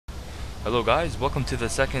Hello guys, welcome to the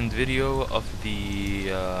second video of the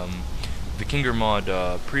Vikingr mod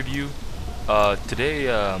preview. Today,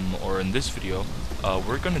 or in this video,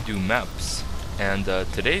 we're gonna do maps, and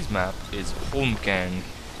today's map is Holmgang,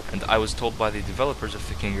 and I was told by the developers of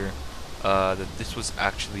Vikingr that this was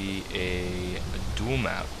actually a dual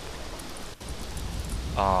map.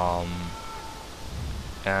 I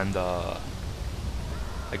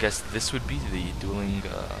guess this would be the dueling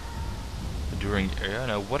area.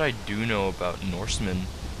 Now, what I do know about Norsemen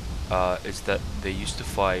is that they used to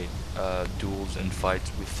fight duels and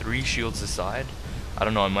fights with 3 shields aside. I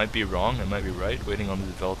don't know, I might be wrong, I might be right, waiting on the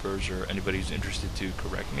developers or anybody who's interested to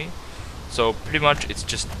correct me. So pretty much it's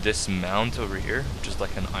just this mount over here, just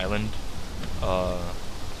like an island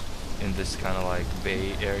in this kind of like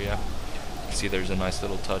bay area. You can see there's a nice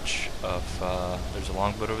little touch of, there's a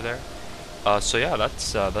longboat over there. So yeah,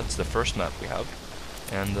 that's the first map we have.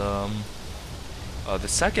 And the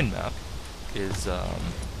second map is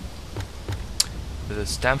the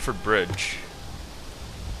Stamford Bridge,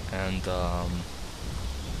 and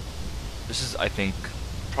this is, I think,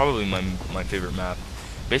 probably my favorite map.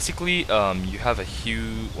 Basically, you have a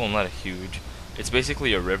huge, well, not a huge, it's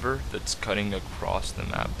basically a river that's cutting across the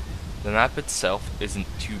map. The map itself isn't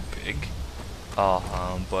too big,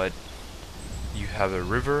 but you have a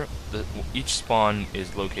river. Each spawn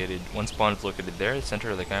is located, one spawn is located there, the center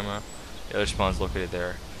of the camera. The other spawn is located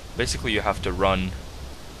there. Basically, you have to run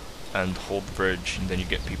and hold the bridge, and then you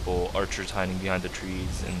get people, archers hiding behind the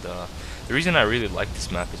trees. And the reason I really like this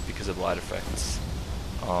map is because of the light effects.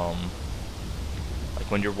 Like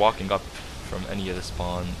when you're walking up from any of the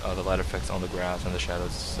spawn, the light effects on the grass and the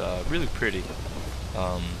shadows, really pretty.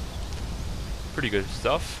 Pretty good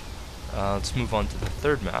stuff. Let's move on to the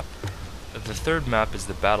third map. The third map is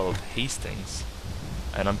the Battle of Hastings.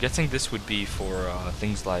 And I'm guessing this would be for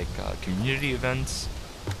things like community events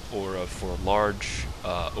or for large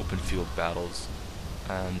open field battles.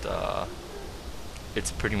 And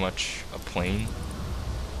it's pretty much a plain,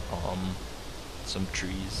 some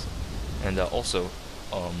trees, and also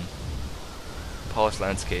polished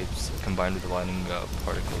landscapes combined with the lightning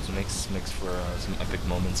particles. It makes for some epic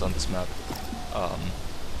moments on this map.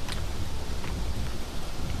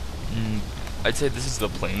 I'd say this is the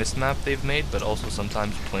plainest map they've made, but also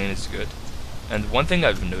sometimes plain is good. And one thing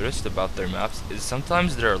I've noticed about their maps is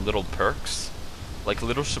sometimes there are little perks, like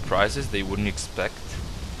little surprises they wouldn't expect.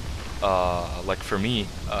 Like for me,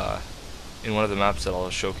 in one of the maps that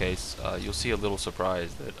I'll showcase, you'll see a little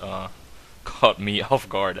surprise that caught me off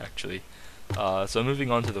guard, actually. So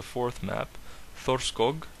moving on to the fourth map,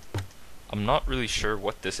 Thorskog. I'm not really sure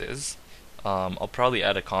what this is. I'll probably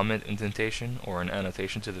add a comment indentation or an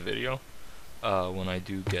annotation to the video when I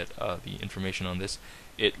do get the information on this.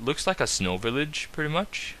 It looks like a snow village, pretty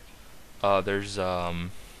much. This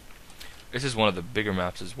is one of the bigger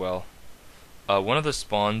maps as well. One of the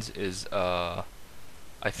spawns is I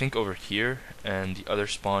think over here, and the other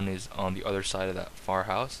spawn is on the other side of that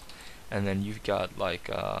farmhouse. And then you've got like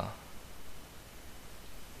a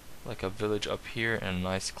village up here and a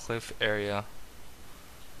nice cliff area.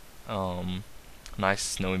 Nice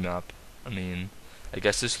snowy map. I mean, I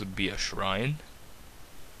guess this would be a shrine,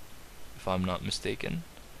 if I'm not mistaken.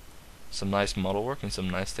 Some nice model work and some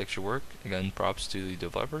nice texture work. Again, props to the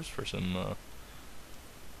developers for some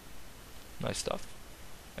nice stuff.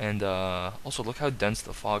 And also, look how dense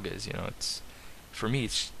the fog is. You know, it's, for me,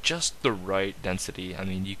 it's just the right density. I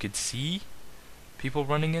mean, you could see people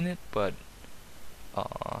running in it, but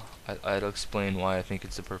I'll explain why I think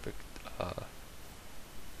it's the perfect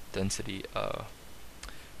density.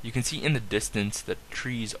 You can see in the distance that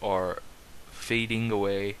trees are fading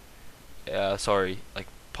away, like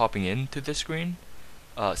popping into the screen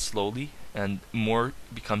slowly, and more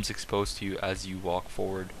becomes exposed to you as you walk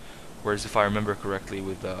forward. Whereas if I remember correctly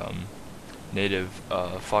with native,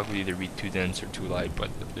 fog would either be too dense or too light, but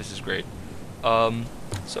this is great.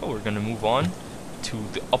 So we're gonna move on to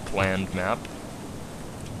the upland map,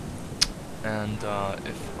 and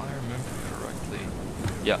if I remember correctly,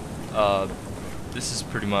 yeah, this is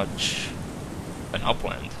pretty much an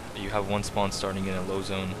upland. You have one spawn starting in a low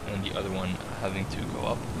zone and the other one having to go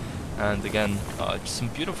up. And again, just some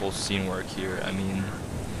beautiful scene work here. I mean,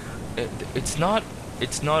 it's not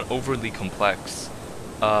overly complex.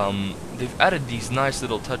 They've added these nice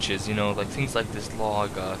little touches, you know, like things like this log,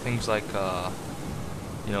 things like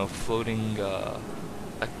you know, floating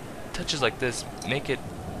like touches like this make it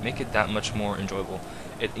that much more enjoyable.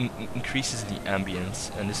 It increases the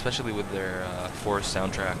ambience, and especially with their forest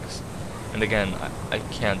soundtracks. And again, I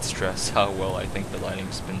can't stress how well I think the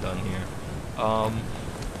lighting's been done here.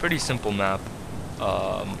 Pretty simple map,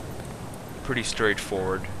 pretty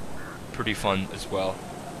straightforward. pretty fun as well.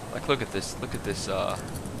 Like, look at this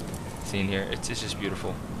scene here. It's just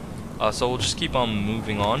beautiful. So we'll just keep on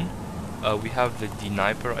moving on. We have the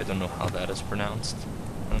Dnieper. I don't know how that is pronounced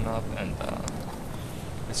on the map, and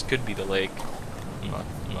this could be the lake. I'm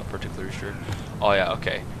not particularly sure. Oh yeah,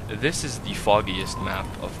 okay. This is the foggiest map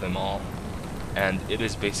of them all, and it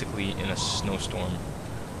is basically in a snowstorm.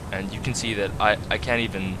 And you can see that I can't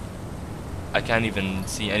even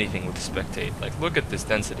see anything with spectate. Like, look at this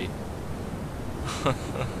density.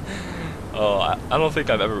 Oh, I don't think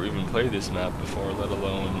I've ever even played this map before, let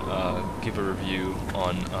alone give a review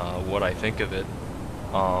on what I think of it.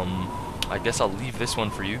 I guess I'll leave this one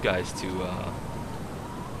for you guys to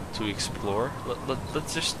explore.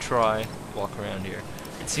 Let's just try walk around here.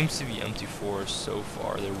 It seems to be empty forest so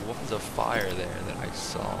far. There was a fire there that I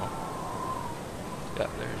saw. Yeah,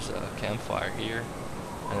 there's a campfire here,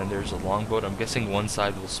 and then there's a longboat. I'm guessing one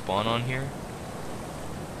side will spawn on here,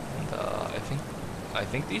 and I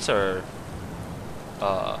think these are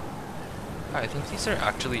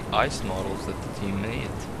actually ice models that the team made,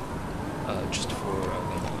 just for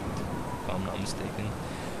the mod, if I'm not mistaken.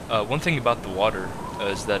 One thing about the water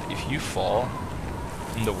is that if you fall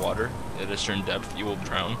in the water at a certain depth, you will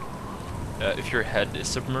drown. If your head is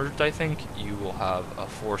submerged, I think, you will have a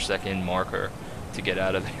 4-second marker to get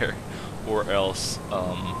out of there, or else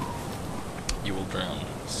you will drown.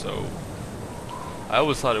 So I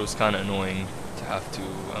always thought it was kind of annoying to have to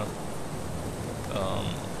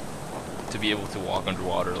be able to walk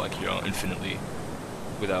underwater, like, you know, infinitely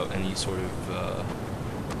without any sort of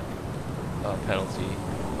penalty.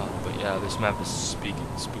 But yeah, this map is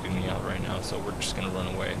spooking me out right now, so we're just gonna run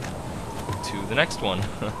away to the next one,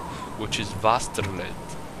 which is Vasterlet.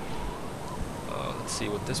 Let's see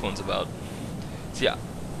what this one's about. So yeah,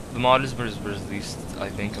 the mod was released, I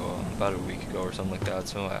think, about a week ago or something like that,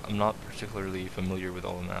 so I'm not particularly familiar with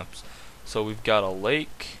all the maps. So we've got a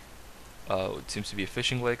lake, it seems to be a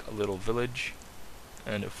fishing lake, a little village,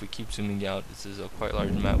 and if we keep zooming out, this is a quite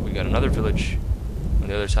large map. We got another village on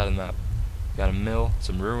the other side of the map. We got a mill,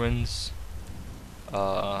 some ruins.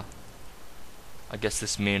 I guess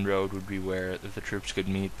this main road would be where the troops could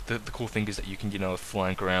meet. The cool thing is that you can, you know,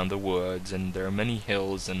 flank around the woods, and there are many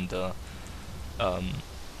hills, and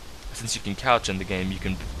since you can couch in the game, you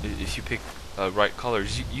can, if you pick right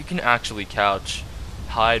colors, you can actually couch,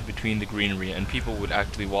 hide between the greenery, and people would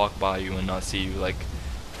actually walk by you and not see you. Like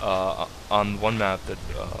on one map that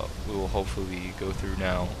we will hopefully go through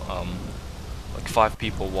now, like 5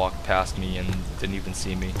 people walked past me and didn't even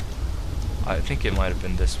see me. I think it might have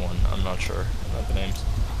been this one. I'm not sure about the names.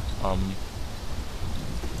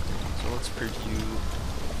 So let's preview.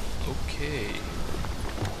 Okay.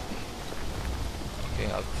 Okay,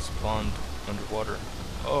 I've spawned underwater.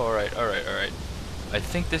 Oh, alright. I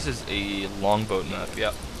think this is a longboat map,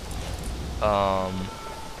 yeah.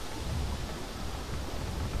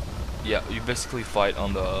 Yeah, you basically fight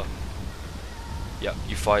on the... Yeah,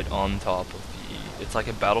 you fight on top of the... It's like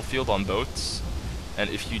a battlefield on boats, and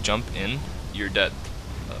if you jump in, you're dead.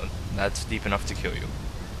 That's deep enough to kill you.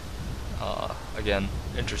 Again,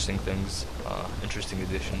 interesting things, interesting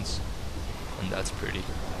additions, and that's pretty.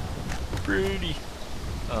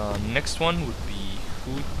 Next one would be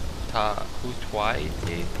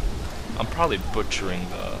Hutwaite. I'm probably butchering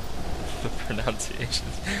the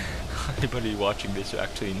pronunciations. Anybody watching this who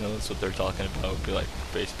actually knows what they're talking about would be like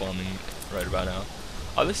facepalming right about now.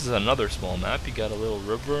 This is another small map. You got a little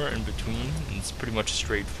river in between, and it's pretty much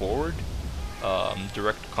straightforward.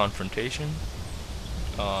 Direct confrontation.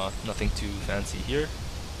 Nothing too fancy here.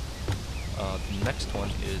 The next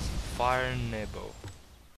one is Fire Nebo.